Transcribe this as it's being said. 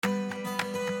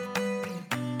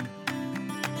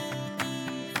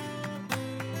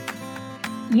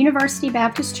University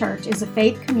Baptist Church is a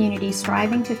faith community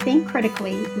striving to think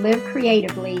critically, live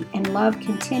creatively, and love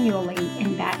continually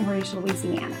in Baton Rouge,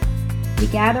 Louisiana. We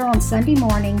gather on Sunday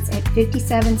mornings at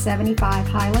 5775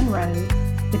 Highland Road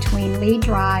between Lee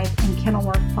Drive and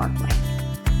Kenilworth Parkway.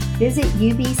 Visit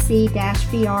ubc-br.org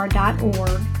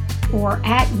or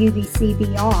at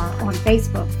ubcbr on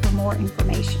Facebook for more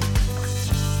information.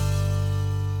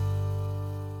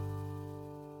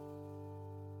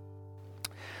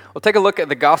 We'll take a look at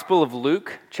the Gospel of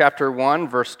Luke, chapter 1,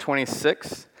 verse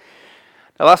 26.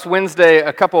 Now, last Wednesday,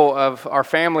 a couple of our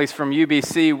families from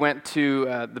UBC went to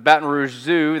the Baton Rouge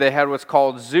Zoo. They had what's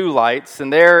called zoo lights,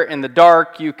 and there in the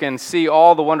dark you can see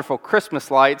all the wonderful Christmas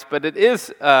lights, but it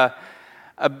is a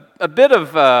bit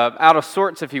of out of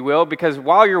sorts, if you will, because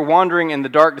while you're wandering in the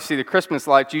dark to see the Christmas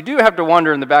lights, you do have to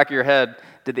wonder in the back of your head,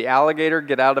 did the alligator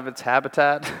get out of its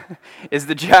habitat? Is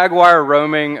the jaguar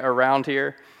roaming around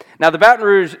here? Now, the Baton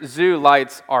Rouge Zoo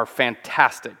lights are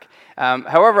fantastic.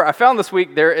 However, I found this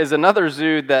week there is another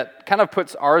zoo that kind of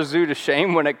puts our zoo to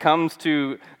shame when it comes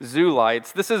to zoo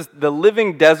lights. This is the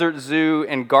Living Desert Zoo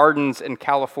and Gardens in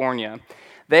California.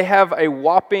 They have a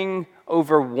whopping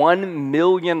over 1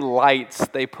 million lights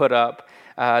they put up,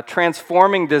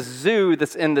 transforming this zoo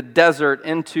that's in the desert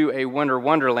into a winter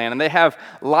wonderland. And they have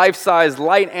life-size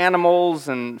light animals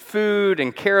and food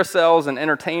and carousels and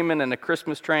entertainment and a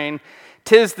Christmas train.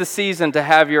 'Tis the season to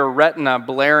have your retina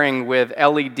blaring with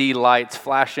LED lights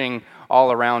flashing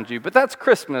all around you. But that's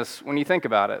Christmas when you think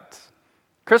about it.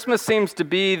 Christmas seems to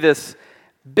be this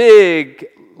big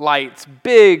lights,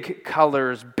 big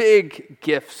colors, big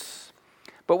gifts.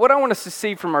 But what I want us to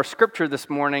see from our scripture this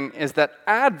morning is that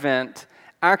Advent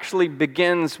actually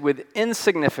begins with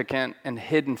insignificant and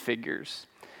hidden figures.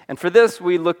 And for this,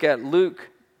 we look at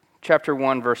Luke chapter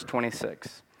 1, verse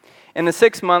 26. In the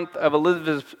 6th month of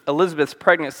Elizabeth's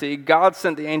pregnancy, God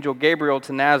sent the angel Gabriel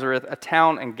to Nazareth, a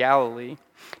town in Galilee,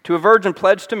 to a virgin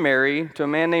pledged to marry to a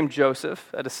man named Joseph,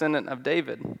 a descendant of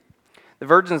David. The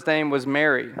virgin's name was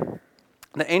Mary.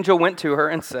 The angel went to her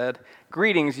and said,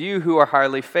 "Greetings, you who are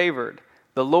highly favored.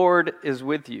 The Lord is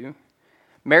with you."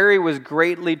 Mary was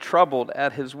greatly troubled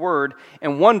at his word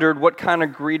and wondered what kind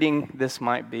of greeting this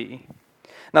might be.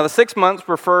 Now, the 6 months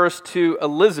refers to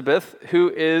Elizabeth, who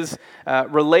is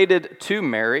related to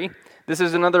Mary. This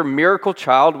is another miracle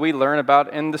child we learn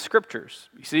about in the scriptures.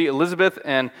 You see, Elizabeth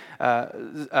and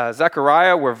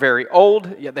Zechariah were very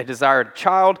old, yet they desired a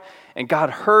child, and God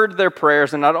heard their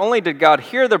prayers. And not only did God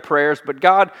hear their prayers, but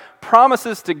God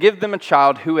promises to give them a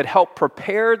child who would help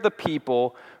prepare the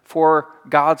people for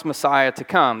God's Messiah to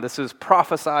come. This is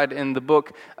prophesied in the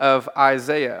book of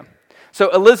Isaiah. So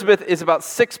Elizabeth is about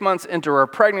 6 months into her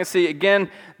pregnancy.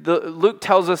 Again, Luke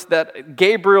tells us that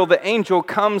Gabriel, the angel,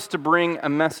 comes to bring a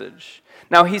message.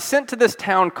 Now, he's sent to this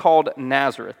town called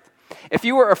Nazareth. If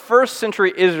you were a first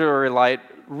century Israelite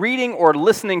reading or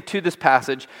listening to this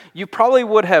passage, you probably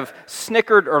would have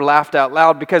snickered or laughed out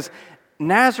loud because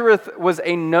Nazareth was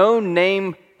a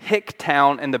no-name hick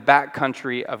town in the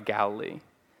backcountry of Galilee.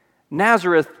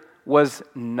 Nazareth was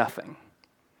nothing.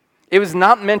 It was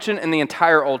not mentioned in the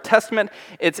entire Old Testament.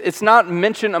 It's not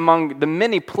mentioned among the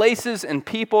many places and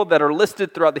people that are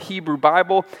listed throughout the Hebrew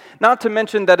Bible, not to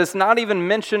mention that it's not even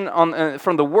mentioned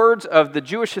from the words of the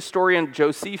Jewish historian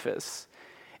Josephus.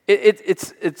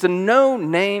 It's a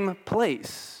no-name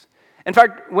place. In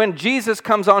fact, when Jesus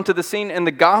comes onto the scene in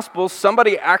the Gospels,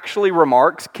 somebody actually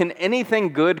remarks, "Can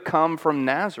anything good come from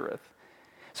Nazareth?"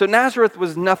 So Nazareth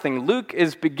was nothing. Luke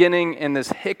is beginning in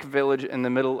this hick village in the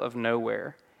middle of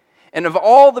nowhere. And of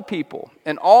all the people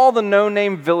and all the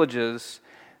no-name villages,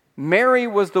 Mary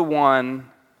was the one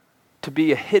to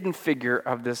be a hidden figure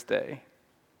of this day.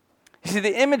 You see,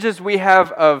 the images we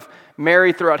have of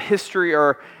Mary throughout history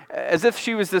are as if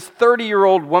she was this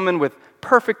 30-year-old woman with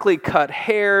perfectly cut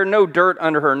hair, no dirt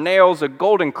under her nails, a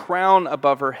golden crown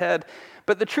above her head.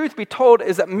 But the truth be told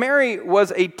is that Mary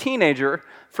was a teenager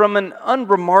from an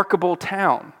unremarkable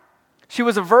town. She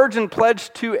was a virgin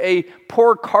pledged to a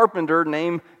poor carpenter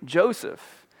named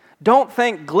Joseph. Don't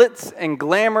think glitz and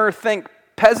glamour. Think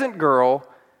peasant girl,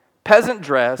 peasant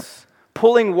dress,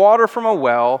 pulling water from a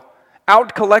well,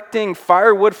 out collecting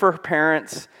firewood for her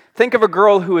parents. Think of a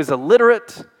girl who is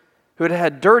illiterate, who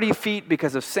had dirty feet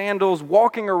because of sandals,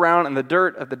 walking around in the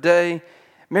dirt of the day.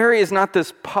 Mary is not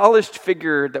this polished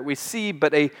figure that we see,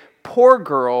 but a poor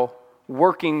girl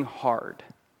working hard.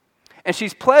 And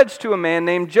she's pledged to a man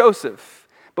named Joseph.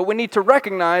 But we need to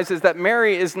recognize is that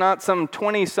Mary is not some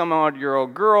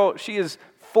 20-some-odd-year-old girl. She is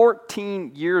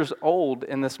 14 years old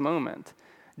in this moment.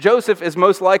 Joseph is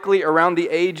most likely around the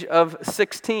age of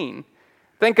 16.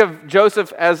 Think of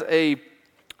Joseph as a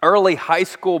early high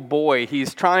school boy.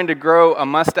 He's trying to grow a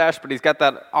mustache, but he's got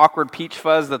that awkward peach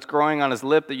fuzz that's growing on his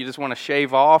lip that you just want to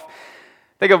shave off.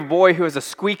 Think of a boy who has a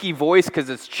squeaky voice because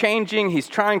it's changing. He's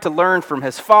trying to learn from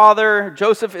his father.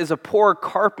 Joseph is a poor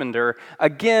carpenter,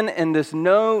 again in this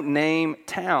no-name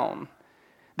town.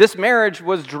 This marriage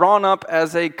was drawn up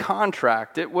as a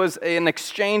contract. It was an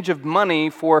exchange of money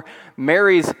for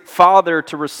Mary's father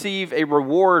to receive a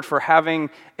reward for having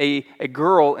a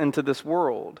girl into this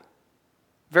world.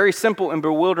 Very simple and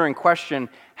bewildering question.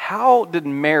 How did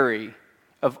Mary,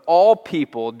 of all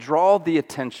people, draw the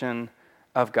attention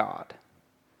of God?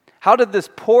 How did this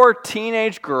poor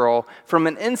teenage girl from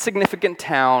an insignificant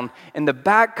town in the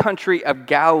back country of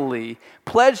Galilee,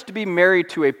 pledged to be married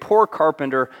to a poor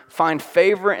carpenter, find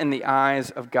favor in the eyes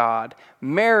of God?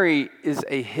 Mary is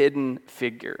a hidden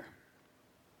figure.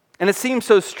 And it seems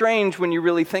so strange when you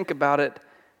really think about it.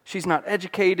 She's not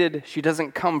educated. She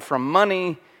doesn't come from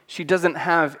money. She doesn't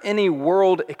have any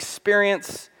world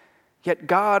experience. Yet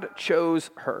God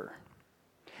chose her.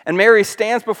 And Mary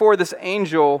stands before this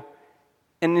angel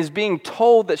and is being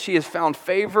told that she has found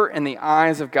favor in the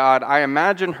eyes of God. I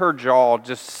imagine her jaw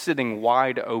just sitting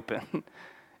wide open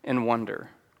in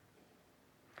wonder.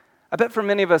 I bet for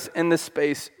many of us in this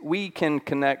space, we can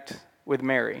connect with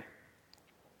Mary.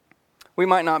 We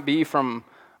might not be from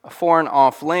a foreign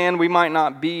off land. We might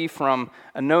not be from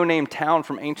a no-name town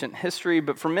from ancient history,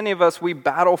 but for many of us, we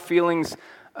battle feelings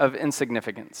of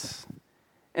insignificance.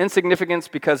 Insignificance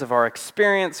because of our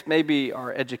experience, maybe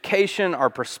our education, our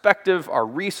perspective, our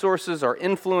resources, our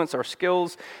influence, our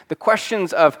skills. The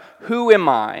questions of who am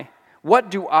I? What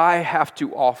do I have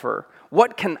to offer?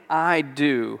 What can I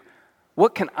do?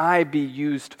 What can I be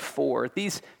used for?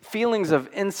 These feelings of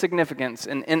insignificance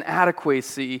and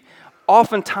inadequacy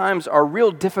oftentimes are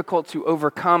real difficult to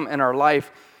overcome in our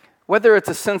life, whether it's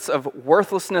a sense of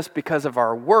worthlessness because of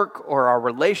our work or our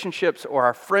relationships or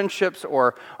our friendships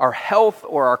or our health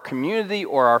or our community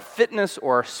or our fitness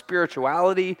or our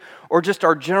spirituality or just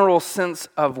our general sense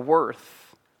of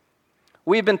worth.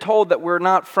 We've been told that we're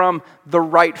not from the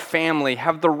right family,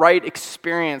 have the right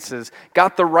experiences,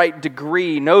 got the right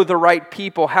degree, know the right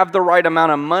people, have the right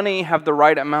amount of money, have the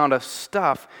right amount of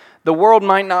stuff. The world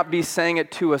might not be saying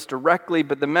it to us directly,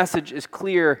 but the message is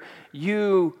clear.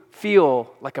 You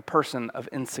feel like a person of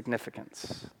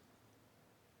insignificance.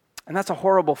 And that's a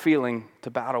horrible feeling to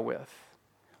battle with.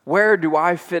 Where do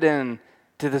I fit in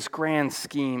to this grand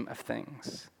scheme of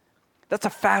things? That's a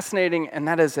fascinating and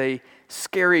that is a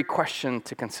scary question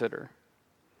to consider.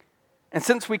 And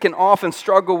since we can often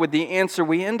struggle with the answer,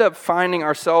 we end up finding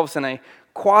ourselves in a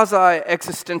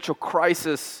quasi-existential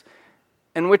crisis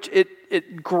in which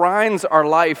it grinds our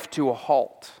life to a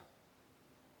halt.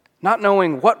 Not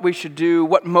knowing what we should do,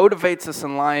 what motivates us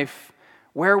in life,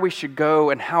 where we should go,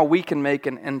 and how we can make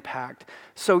an impact.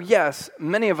 So yes,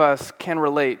 many of us can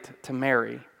relate to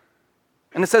Mary.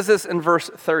 And it says this in verse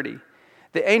 30.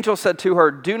 The angel said to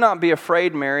her, "Do not be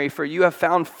afraid, Mary, for you have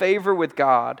found favor with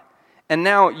God. And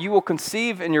now you will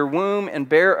conceive in your womb and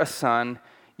bear a son.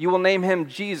 You will name him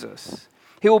Jesus.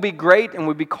 He will be great and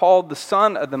will be called the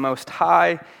Son of the Most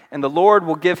High, and the Lord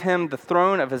will give him the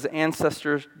throne of his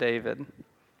ancestor David.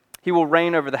 He will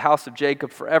reign over the house of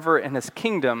Jacob forever, and his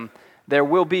kingdom there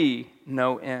will be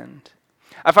no end."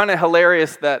 I find it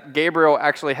hilarious that Gabriel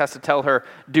actually has to tell her,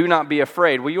 do not be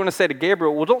afraid. Well, you want to say to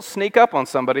Gabriel, well, don't sneak up on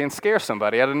somebody and scare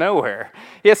somebody out of nowhere.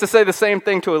 He has to say the same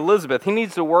thing to Elizabeth. He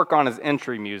needs to work on his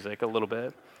entry music a little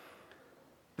bit.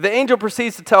 The angel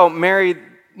proceeds to tell Mary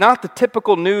not the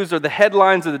typical news or the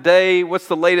headlines of the day, what's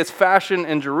the latest fashion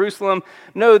in Jerusalem.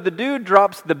 No, the dude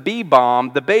drops the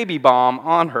B-bomb, the baby bomb,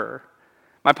 on her.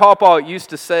 My pawpaw used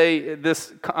to say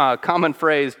this common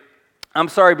phrase, I'm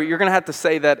sorry, but you're going to have to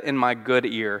say that in my good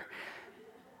ear.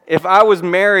 If I was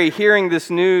Mary hearing this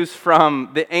news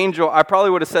from the angel, I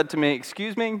probably would have said to me,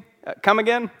 excuse me, come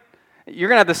again? You're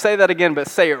going to have to say that again, but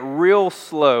say it real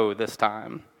slow this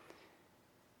time.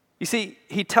 You see,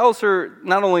 he tells her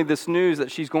not only this news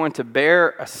that she's going to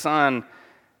bear a son,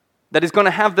 that is going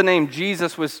to have the name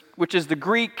Jesus, which is the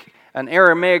Greek, an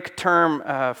Aramaic term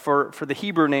for the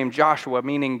Hebrew name Joshua,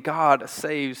 meaning God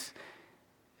saves.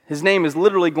 His name is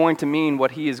literally going to mean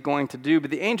what he is going to do, but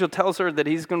the angel tells her that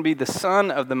he's going to be the Son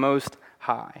of the Most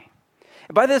High.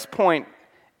 And by this point,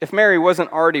 if Mary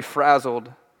wasn't already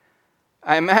frazzled,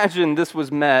 I imagine this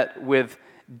was met with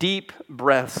deep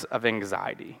breaths of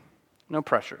anxiety. No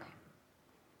pressure.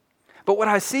 But what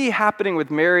I see happening with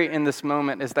Mary in this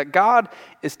moment is that God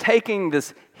is taking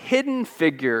this hidden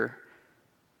figure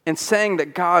and saying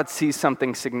that God sees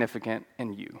something significant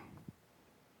in you.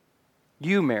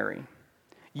 You, Mary.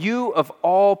 You of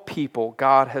all people,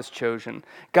 God has chosen.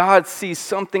 God sees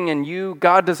something in you.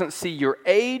 God doesn't see your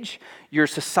age, your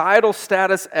societal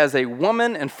status as a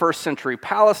woman in first century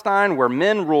Palestine where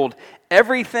men ruled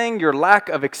everything, your lack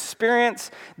of experience,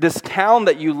 this town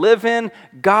that you live in.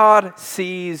 God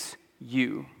sees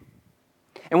you.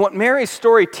 And what Mary's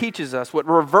story teaches us, what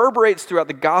reverberates throughout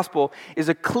the gospel, is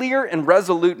a clear and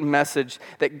resolute message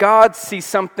that God sees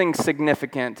something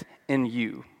significant in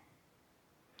you.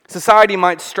 Society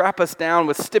might strap us down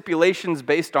with stipulations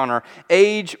based on our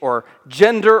age or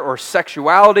gender or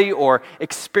sexuality or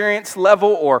experience level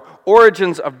or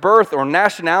origins of birth or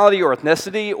nationality or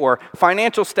ethnicity or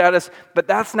financial status, but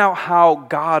that's not how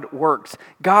God works.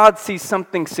 God sees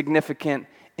something significant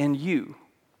in you.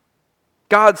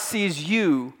 God sees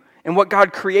you, and what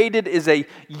God created is a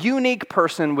unique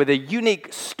person with a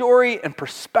unique story and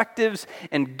perspectives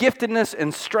and giftedness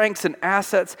and strengths and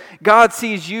assets. God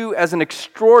sees you as an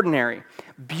extraordinary,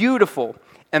 beautiful,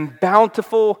 and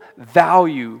bountiful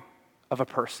value of a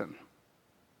person.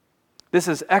 This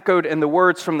is echoed in the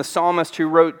words from the psalmist who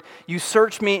wrote, "You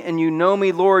search me and you know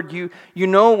me, Lord. You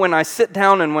know when I sit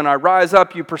down and when I rise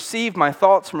up. You perceive my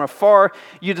thoughts from afar.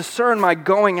 You discern my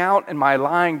going out and my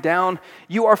lying down.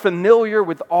 You are familiar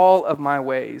with all of my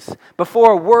ways.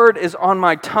 Before a word is on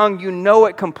my tongue, you know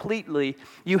it completely.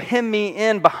 You hem me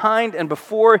in behind and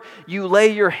before you lay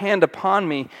your hand upon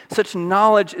me. Such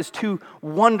knowledge is too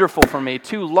wonderful for me,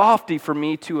 too lofty for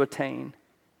me to attain.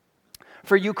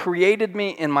 For you created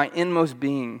me in my inmost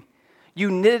being.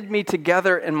 You knitted me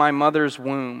together in my mother's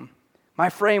womb. My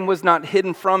frame was not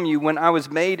hidden from you when I was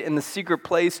made in the secret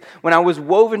place, when I was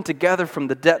woven together from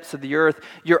the depths of the earth.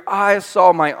 Your eyes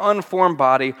saw my unformed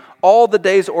body. All the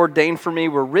days ordained for me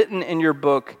were written in your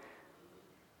book."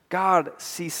 God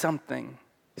sees something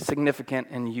significant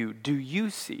in you. Do you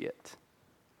see it?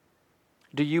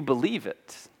 Do you believe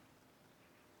it?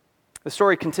 The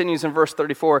story continues in verse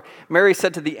 34. Mary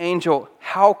said to the angel,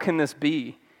 "How can this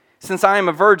be? Since I am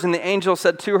a virgin," the angel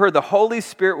said to her, "The Holy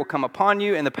Spirit will come upon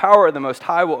you, and the power of the Most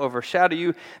High will overshadow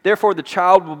you. Therefore the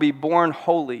child will be born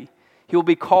holy. He will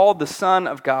be called the Son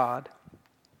of God.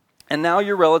 And now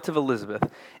your relative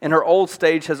Elizabeth, in her old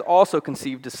stage, has also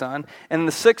conceived a son, and in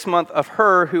the 6th month of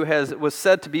her who was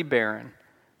said to be barren.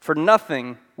 For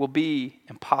nothing will be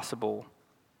impossible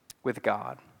with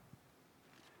God."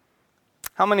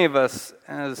 How many of us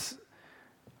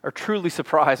are truly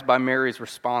surprised by Mary's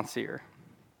response here?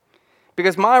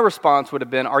 Because my response would have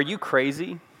been, "Are you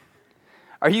crazy?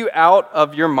 Are you out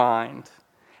of your mind?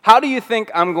 How do you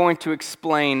think I'm going to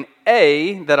explain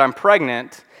A, that I'm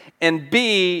pregnant, and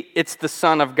B, it's the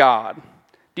Son of God?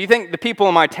 Do you think the people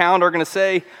in my town are going to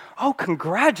say, 'Oh,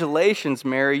 congratulations,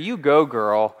 Mary, you go,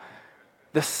 girl.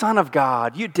 The Son of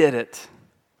God, you did it.'"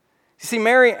 You see,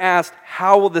 Mary asked,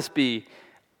 "How will this be?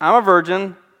 I'm a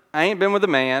virgin. I ain't been with a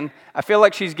man." I feel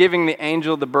like she's giving the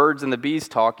angel the birds and the bees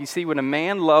talk. You see, when a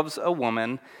man loves a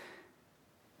woman,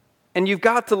 and you've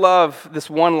got to love this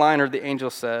one-liner the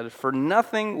angel said, "For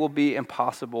nothing will be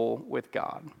impossible with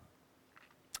God."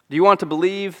 Do you want to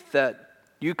believe that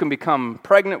you can become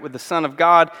pregnant with the Son of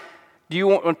God? Do you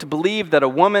want to believe that a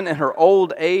woman in her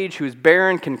old age who is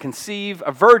barren can conceive,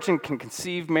 a virgin can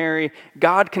conceive Mary?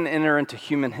 God can enter into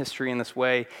human history in this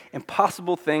way.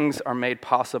 Impossible things are made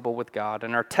possible with God.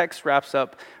 And our text wraps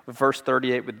up with verse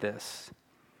 38 with this.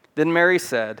 Then Mary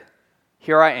said,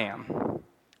 "Here I am,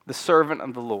 the servant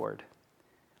of the Lord.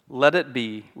 Let it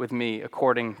be with me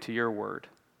according to your word."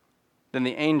 Then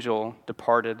the angel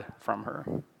departed from her.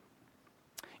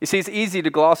 You see, it's easy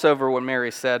to gloss over what Mary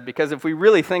said because if we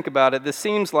really think about it, this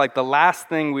seems like the last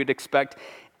thing we'd expect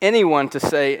anyone to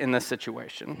say in this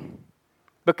situation.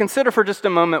 But consider for just a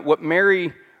moment what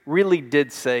Mary really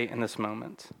did say in this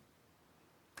moment.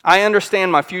 "I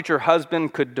understand my future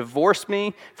husband could divorce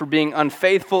me for being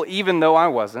unfaithful even though I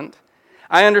wasn't.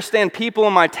 I understand people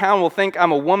in my town will think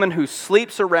I'm a woman who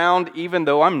sleeps around even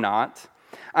though I'm not.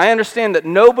 I understand that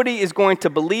nobody is going to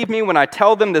believe me when I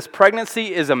tell them this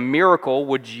pregnancy is a miracle.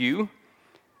 Would you?"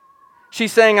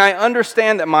 She's saying, "I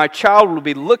understand that my child will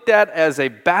be looked at as a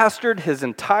bastard his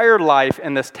entire life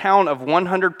in this town of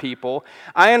 100 people.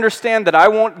 I understand that I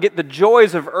won't get the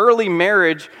joys of early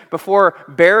marriage before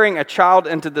bearing a child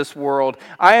into this world.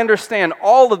 I understand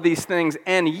all of these things,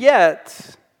 and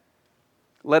yet,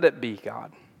 let it be,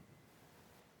 God."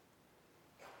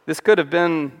 This could have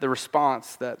been the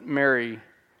response that Mary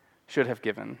should have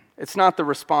given. It's not the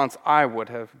response I would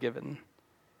have given.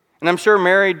 And I'm sure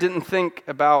Mary didn't think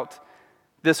about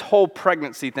this whole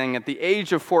pregnancy thing at the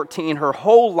age of 14, her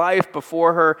whole life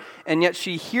before her, and yet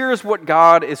she hears what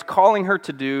God is calling her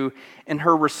to do, and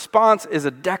her response is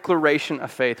a declaration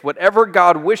of faith. Whatever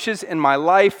God wishes in my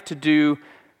life to do,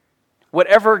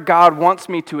 Whatever God wants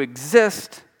me to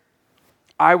exist,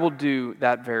 I will do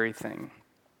that very thing.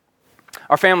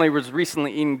 Our family was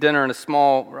recently eating dinner in a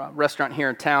small restaurant here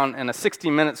in town, and a 60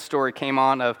 Minutes story came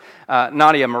on of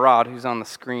Nadia Murad, who's on the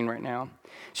screen right now.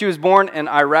 She was born in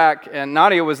Iraq, and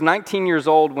Nadia was 19 years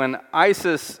old when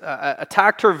ISIS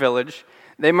attacked her village.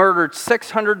 They murdered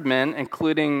 600 men,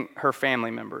 including her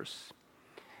family members.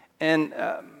 And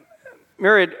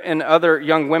Myriad and other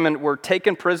young women were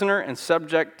taken prisoner and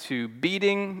subject to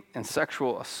beating and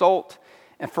sexual assault.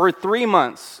 And for 3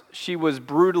 months, she was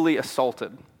brutally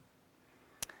assaulted.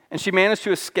 And she managed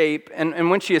to escape. And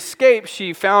when she escaped,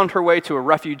 she found her way to a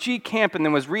refugee camp and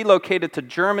then was relocated to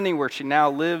Germany, where she now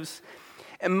lives.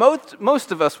 And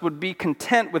most of us would be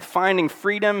content with finding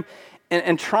freedom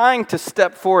and trying to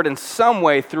step forward in some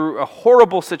way through a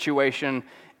horrible situation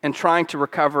and trying to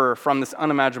recover from this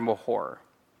unimaginable horror.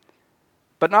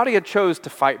 But Nadia chose to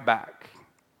fight back.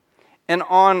 And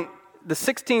on the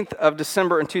 16th of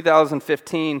December in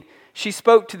 2015, she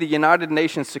spoke to the United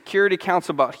Nations Security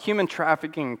Council about human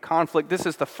trafficking and conflict. This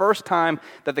is the first time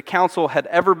that the council had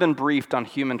ever been briefed on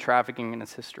human trafficking in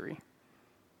its history.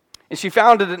 And she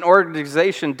founded an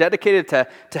organization dedicated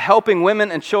to helping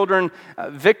women and children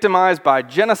victimized by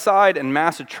genocide and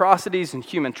mass atrocities and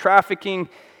human trafficking,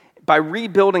 by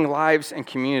rebuilding lives and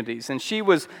communities. And she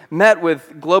was met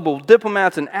with global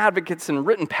diplomats and advocates and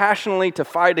written passionately to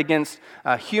fight against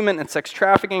human and sex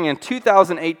trafficking. In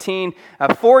 2018,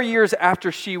 4 years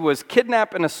after she was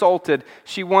kidnapped and assaulted,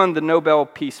 she won the Nobel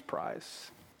Peace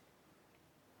Prize.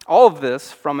 All of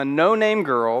this from a no-name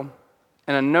girl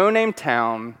in a no-name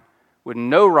town with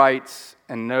no rights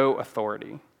and no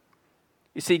authority.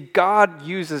 You see, God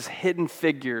uses hidden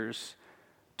figures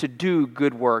to do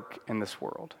good work in this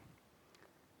world.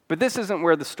 But this isn't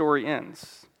where the story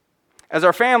ends. As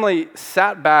our family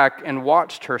sat back and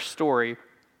watched her story,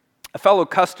 a fellow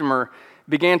customer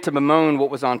began to bemoan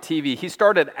what was on TV. He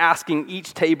started asking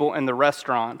each table in the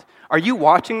restaurant, "Are you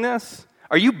watching this?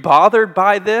 Are you bothered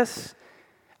by this?"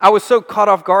 I was so caught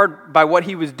off guard by what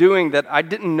he was doing that I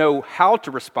didn't know how to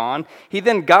respond. He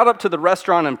then got up to the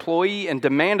restaurant employee and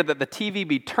demanded that the TV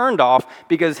be turned off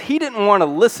because he didn't want to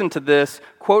listen to this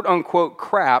quote-unquote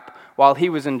crap while he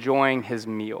was enjoying his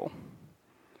meal.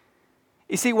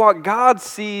 You see, while God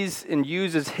sees and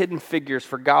uses hidden figures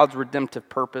for God's redemptive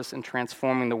purpose in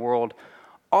transforming the world,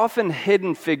 often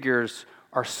hidden figures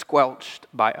are squelched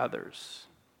by others.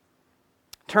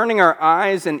 Turning our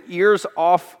eyes and ears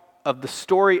off of the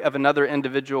story of another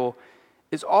individual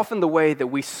is often the way that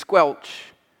we squelch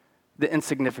the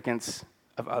insignificance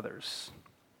of others.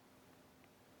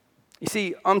 You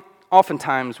see,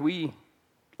 oftentimes we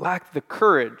lack the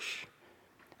courage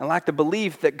and lack the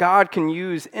belief that God can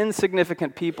use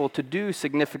insignificant people to do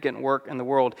significant work in the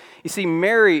world. You see,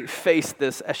 Mary faced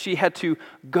this as she had to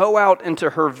go out into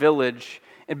her village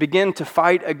and begin to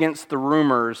fight against the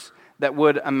rumors that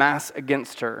would amass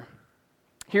against her.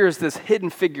 Here's this hidden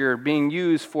figure being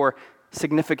used for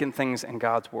significant things in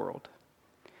God's world.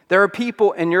 There are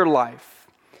people in your life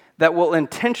that will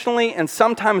intentionally and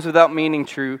sometimes without meaning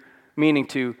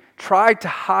to try to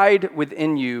hide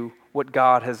within you what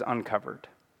God has uncovered.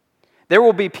 There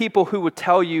will be people who will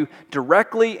tell you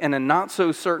directly and in not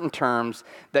so certain terms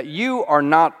that you are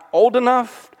not old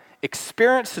enough,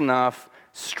 experienced enough,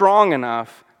 strong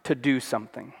enough to do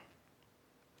something.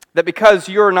 That because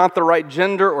you're not the right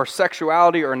gender or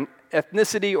sexuality or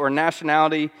ethnicity or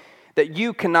nationality, that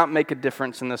you cannot make a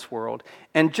difference in this world.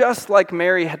 And just like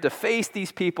Mary had to face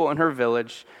these people in her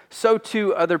village, so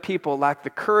too other people lack the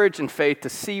courage and faith to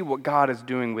see what God is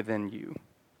doing within you.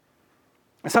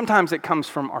 And sometimes it comes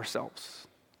from ourselves.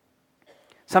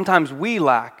 Sometimes we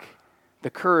lack the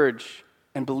courage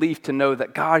and belief to know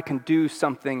that God can do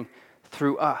something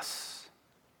through us.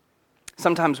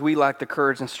 Sometimes we lack the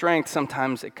courage and strength.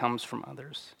 Sometimes it comes from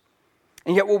others.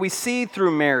 And yet what we see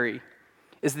through Mary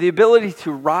is the ability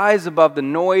to rise above the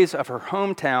noise of her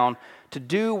hometown to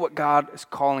do what God is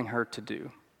calling her to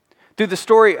do. Through the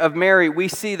story of Mary, we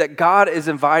see that God is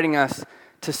inviting us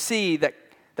to see that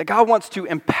God wants to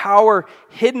empower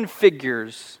hidden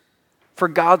figures for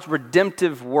God's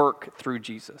redemptive work through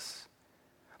Jesus.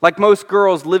 Like most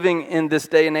girls living in this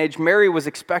day and age, Mary was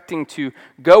expecting to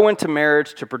go into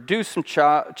marriage, to produce some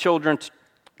children,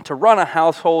 to run a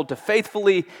household, to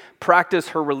faithfully practice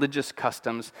her religious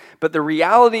customs. But the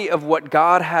reality of what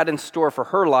God had in store for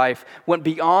her life went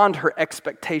beyond her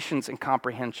expectations and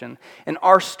comprehension. And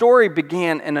our story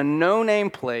began in a no-name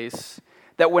place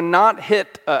that would not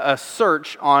hit a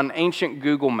search on ancient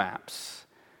Google Maps.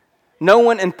 No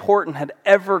one important had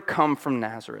ever come from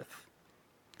Nazareth.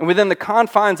 And within the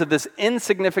confines of this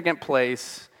insignificant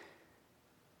place,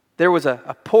 there was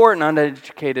a poor and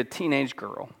uneducated teenage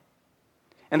girl.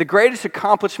 And the greatest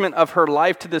accomplishment of her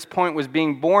life to this point was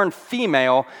being born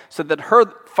female so that her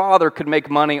father could make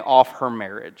money off her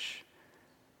marriage.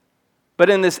 But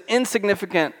in this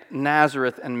insignificant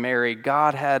Nazareth and Mary,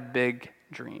 God had big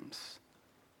dreams.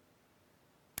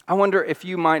 I wonder if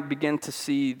you might begin to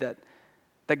see that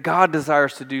God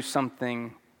desires to do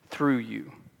something through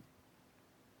you.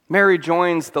 Mary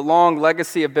joins the long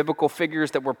legacy of biblical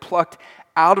figures that were plucked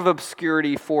out of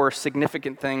obscurity for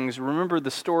significant things. Remember the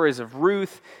stories of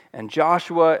Ruth and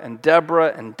Joshua and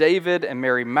Deborah and David and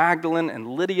Mary Magdalene and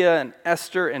Lydia and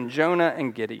Esther and Jonah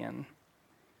and Gideon.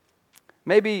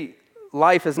 Maybe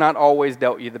life has not always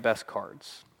dealt you the best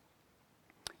cards.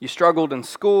 You struggled in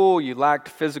school, you lacked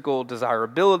physical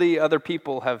desirability, other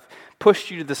people have pushed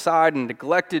you to the side and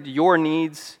neglected your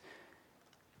needs.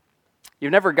 You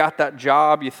never got that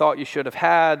job you thought you should have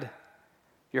had.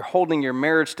 You're holding your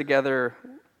marriage together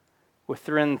with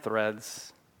thin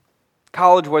threads.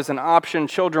 College was an option.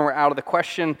 Children were out of the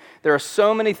question. There are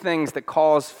so many things that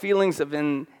cause feelings of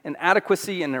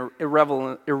inadequacy and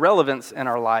irrelevance in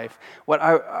our life. What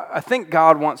I think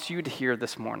God wants you to hear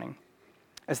this morning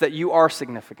is that you are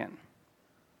significant.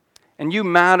 And you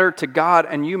matter to God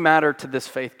and you matter to this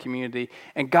faith community.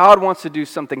 And God wants to do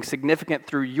something significant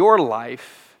through your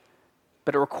life,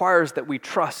 but it requires that we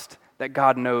trust that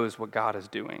God knows what God is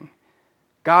doing.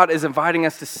 God is inviting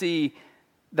us to see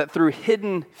that through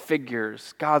hidden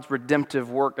figures, God's redemptive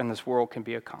work in this world can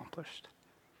be accomplished.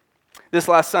 This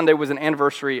last Sunday was an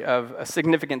anniversary of a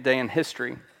significant day in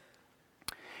history.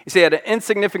 You see, at an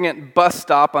insignificant bus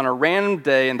stop on a random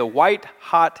day in the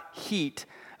white-hot heat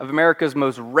of America's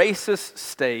most racist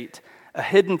state, a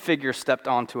hidden figure stepped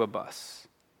onto a bus.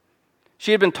 She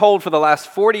had been told for the last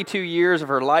 42 years of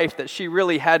her life that she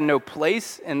really had no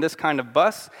place in this kind of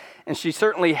bus, and she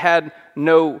certainly had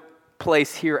no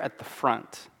place here at the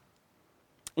front.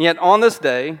 And yet on this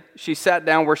day, she sat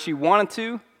down where she wanted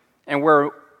to and where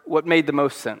what made the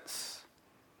most sense.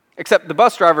 Except the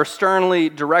bus driver sternly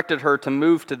directed her to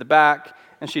move to the back,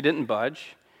 and she didn't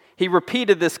budge. He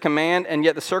repeated this command, and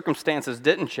yet the circumstances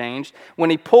didn't change.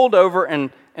 When he pulled over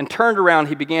and turned around,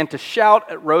 he began to shout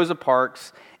at Rosa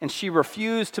Parks, and she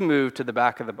refused to move to the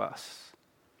back of the bus.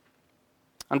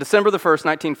 On December the 1st,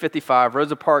 1955,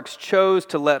 Rosa Parks chose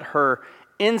to let her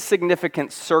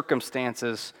insignificant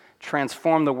circumstances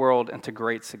transform the world into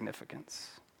great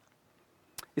significance.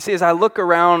 You see, as I look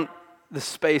around the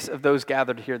space of those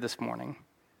gathered here this morning,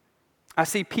 I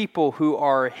see people who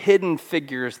are hidden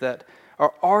figures that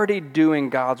are already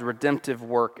doing God's redemptive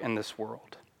work in this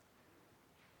world.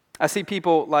 I see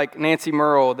people like Nancy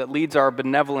Merle that leads our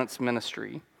benevolence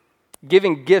ministry,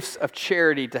 giving gifts of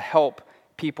charity to help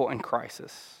people in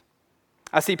crisis.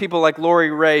 I see people like Lori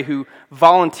Ray who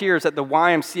volunteers at the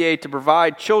YMCA to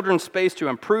provide children space to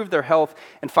improve their health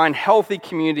and find healthy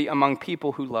community among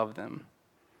people who love them.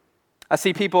 I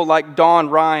see people like Dawn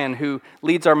Ryan, who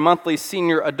leads our monthly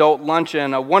senior adult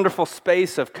luncheon, a wonderful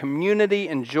space of community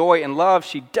and joy and love.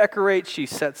 She decorates, she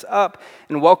sets up,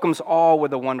 and welcomes all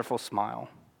with a wonderful smile.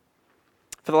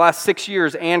 For the last 6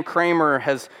 years, Ann Kramer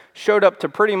has showed up to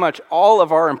pretty much all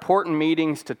of our important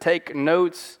meetings to take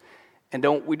notes, and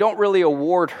we don't really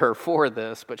award her for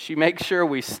this, but she makes sure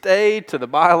we stay to the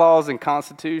bylaws and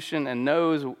Constitution and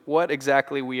knows what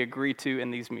exactly we agree to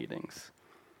in these meetings.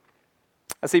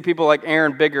 I see people like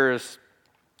Aaron Biggers,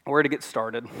 where to get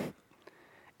started.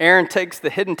 Aaron takes the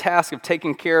hidden task of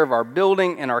taking care of our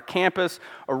building and our campus,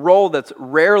 a role that's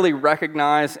rarely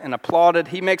recognized and applauded.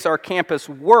 He makes our campus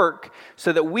work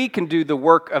so that we can do the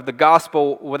work of the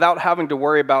gospel without having to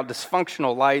worry about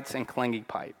dysfunctional lights and clanging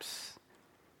pipes.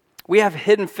 We have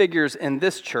hidden figures in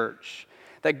this church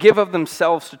that give of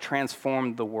themselves to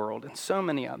transform the world, and so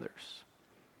many others.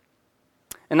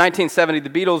 In 1970, the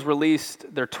Beatles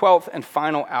released their 12th and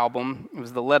final album. It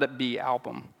was the Let It Be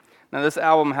album. Now, this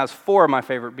album has 4 of my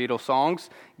favorite Beatles songs: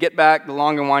 Get Back, The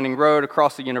Long and Winding Road,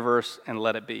 Across the Universe, and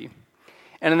Let It Be.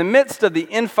 And in the midst of the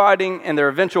infighting and their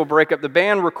eventual breakup, the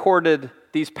band recorded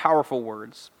these powerful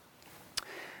words.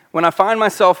 When I find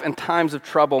myself in times of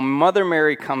trouble, Mother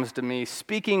Mary comes to me,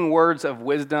 speaking words of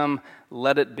wisdom,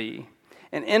 let it be.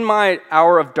 And in my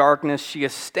hour of darkness, she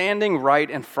is standing right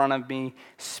in front of me,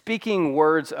 speaking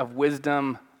words of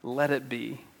wisdom, let it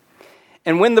be.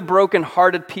 And when the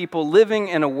broken-hearted people living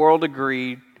in a world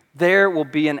agree, there will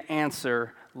be an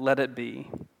answer, let it be.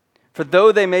 For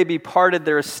though they may be parted,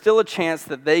 there is still a chance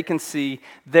that they can see,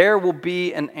 there will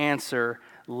be an answer,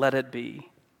 let it be.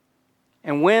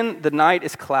 And when the night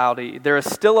is cloudy, there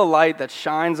is still a light that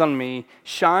shines on me,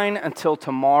 shine until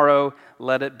tomorrow,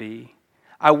 let it be.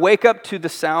 I wake up to the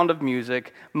sound of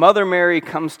music. Mother Mary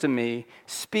comes to me,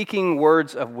 speaking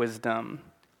words of wisdom.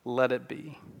 Let it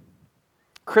be.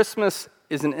 Christmas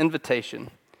is an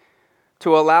invitation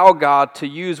to allow God to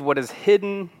use what is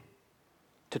hidden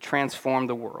to transform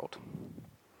the world.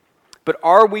 But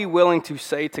are we willing to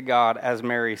say to God, as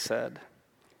Mary said,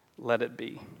 let it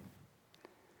be?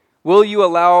 Will you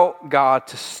allow God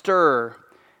to stir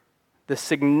the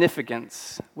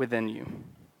significance within you?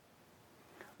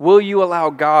 Will you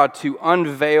allow God to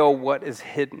unveil what is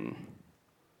hidden?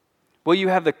 Will you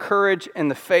have the courage and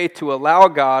the faith to allow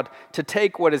God to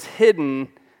take what is hidden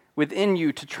within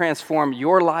you to transform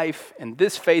your life and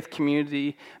this faith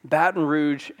community, Baton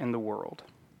Rouge, and the world?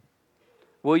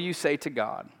 Will you say to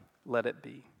God, let it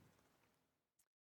be?